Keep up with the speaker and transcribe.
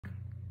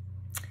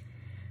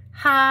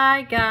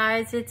Hi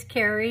guys, it's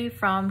Carrie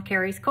from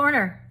Carrie's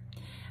Corner.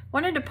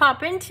 Wanted to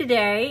pop in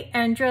today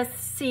and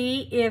just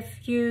see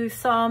if you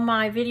saw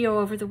my video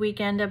over the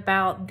weekend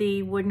about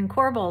the wooden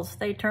corbels.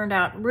 They turned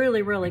out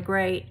really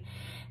great,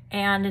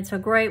 and it's a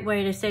great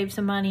way to save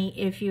some money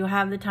if you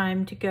have the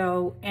time to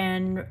go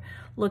and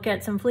look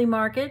at some flea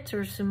markets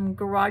or some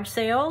garage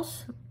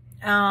sales.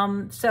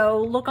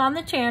 So look on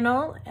the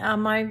channel,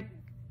 my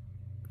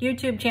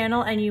YouTube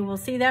channel, and you will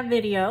see that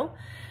video.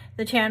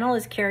 The channel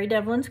is Carrie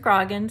Devlin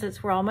Scroggins.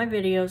 It's where all my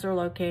videos are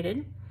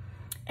located.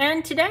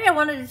 And today I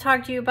wanted to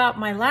talk to you about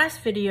my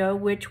last video,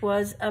 which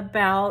was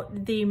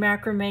about the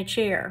macrame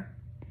chair.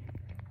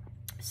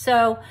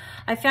 So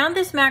I found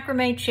this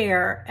macrame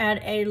chair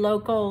at a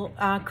local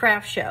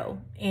craft show,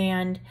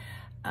 and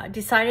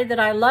decided that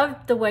I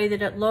loved the way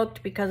that it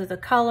looked because of the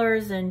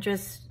colors and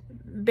just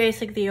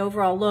basically the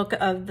overall look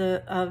of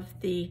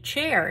the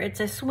chair.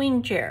 It's a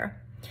swing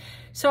chair.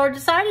 So I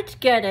decided to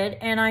get it,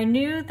 and I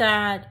knew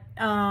that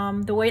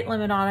the weight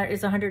limit on it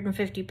is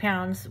 150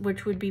 pounds,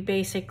 which would be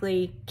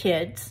basically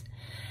kids.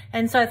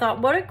 And so I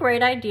thought, what a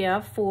great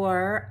idea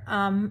for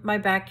my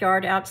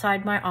backyard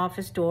outside my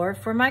office door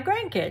for my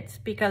grandkids,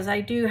 because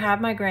I do have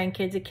my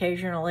grandkids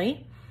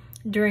occasionally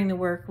during the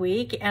work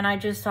week. And I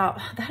just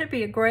thought that'd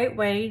be a great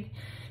way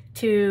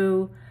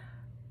to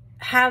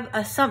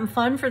have something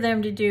fun for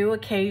them to do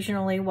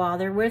occasionally while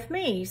they're with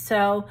me.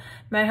 So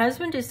my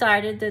husband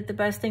decided that the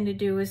best thing to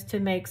do is to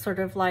make sort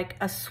of like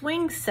a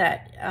swing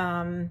set,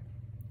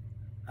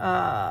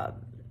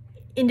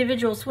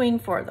 individual swing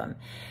for them.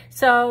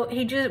 So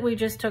we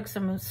just took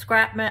some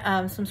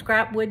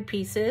scrap wood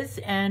pieces,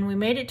 and we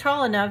made it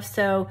tall enough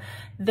so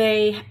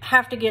they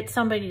have to get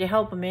somebody to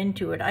help them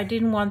into it. I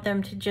didn't want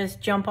them to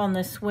just jump on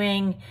the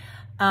swing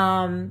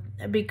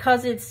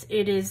because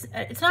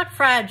it's not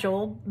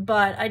fragile,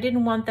 but I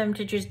didn't want them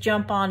to just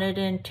jump on it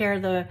and tear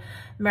the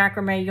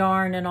macrame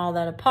yarn and all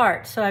that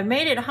apart. So I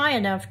made it high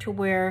enough to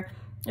where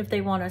if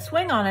they want to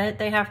swing on it,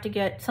 they have to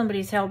get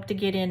somebody's help to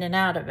get in and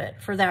out of it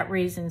for that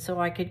reason, so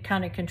I could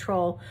kind of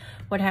control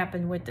what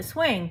happened with the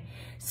swing.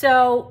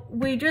 So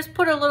we just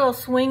put a little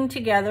swing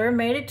together,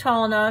 made it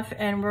tall enough,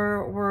 and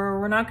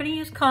we're not going to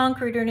use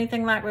concrete or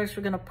anything like this.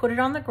 We're going to put it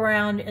on the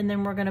ground, and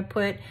then we're going to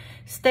put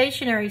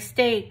stationary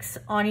stakes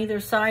on either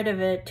side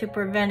of it to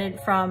prevent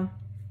it from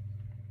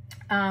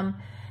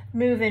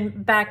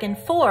moving back and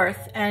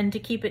forth, and to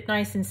keep it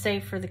nice and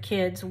safe for the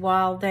kids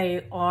while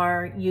they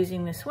are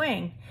using the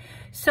swing.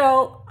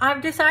 So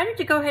I've decided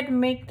to go ahead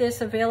and make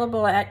this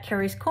available at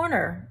Carrie's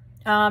Corner.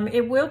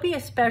 It will be a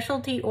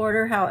specialty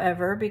order,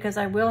 however, because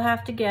I will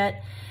have to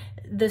get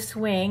the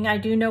swing. I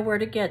do know where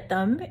to get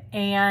them.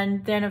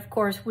 And then of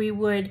course we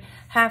would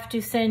have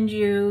to send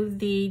you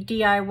the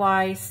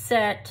DIY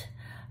set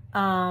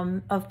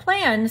of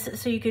plans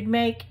so you could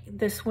make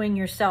the swing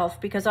yourself,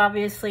 because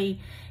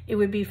obviously it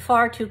would be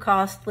far too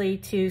costly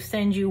to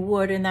send you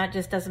wood, and that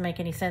just doesn't make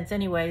any sense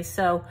anyway.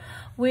 So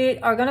we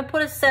are going to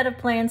put a set of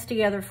plans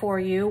together for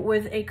you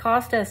with a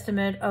cost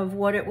estimate of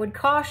what it would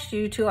cost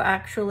you to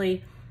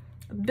actually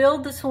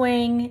build the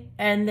swing,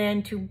 and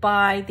then to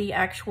buy the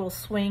actual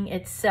swing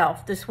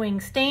itself, the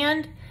swing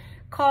stand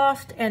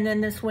cost, and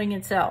then the swing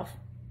itself.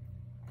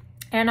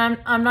 And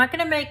I'm not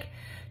going to make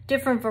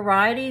different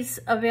varieties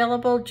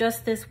available,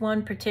 just this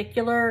one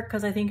particular,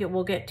 because I think it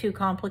will get too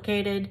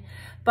complicated.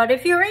 But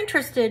if you're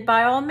interested,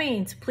 by all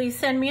means, please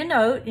send me a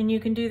note, and you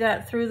can do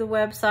that through the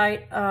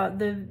website,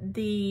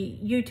 the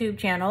YouTube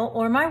channel,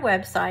 or my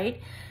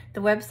website.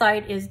 The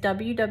website is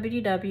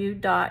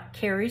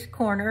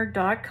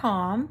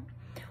www.carriescorner.com,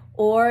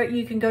 or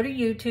you can go to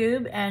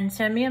YouTube and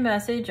send me a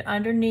message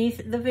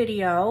underneath the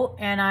video,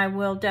 and I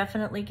will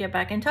definitely get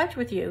back in touch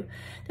with you.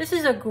 This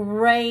is a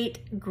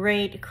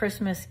great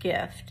Christmas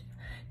gift.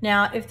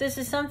 Now, if this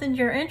is something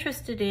you're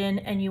interested in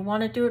and you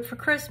want to do it for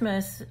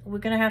Christmas, we're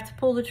going to have to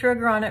pull the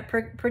trigger on it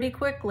pretty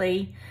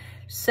quickly.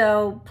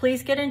 So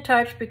please get in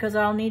touch, because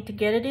I'll need to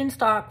get it in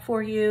stock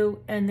for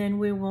you, and then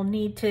we will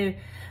need to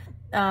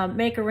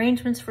make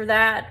arrangements for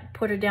that,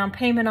 put a down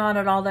payment on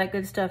it, all that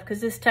good stuff,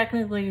 because this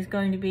technically is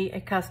going to be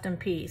a custom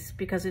piece,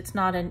 because it's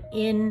not an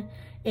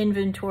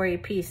in-inventory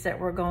piece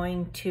that we're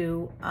going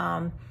to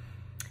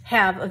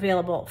have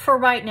available for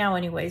right now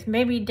anyways.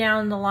 Maybe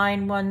down the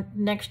line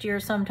next year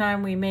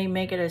sometime we may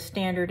make it a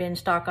standard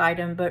in-stock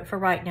item, but for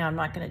right now I'm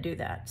not going to do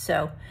that.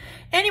 So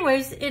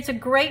anyways, it's a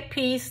great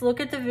piece.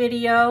 Look at the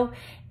video,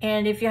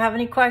 and if you have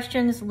any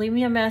questions, leave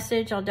me a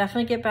message. I'll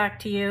definitely get back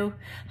to you.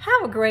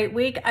 Have a great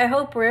week. I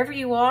hope wherever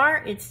you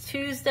are, it's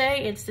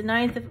Tuesday, it's the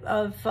 9th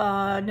of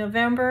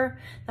November.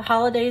 The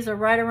holidays are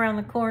right around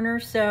the corner,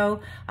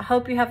 so I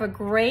hope you have a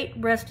great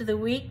rest of the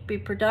week. Be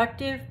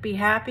productive, be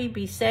happy,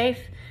 be safe.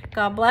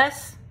 God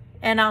bless,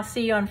 and I'll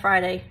see you on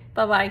Friday.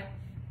 Bye-bye.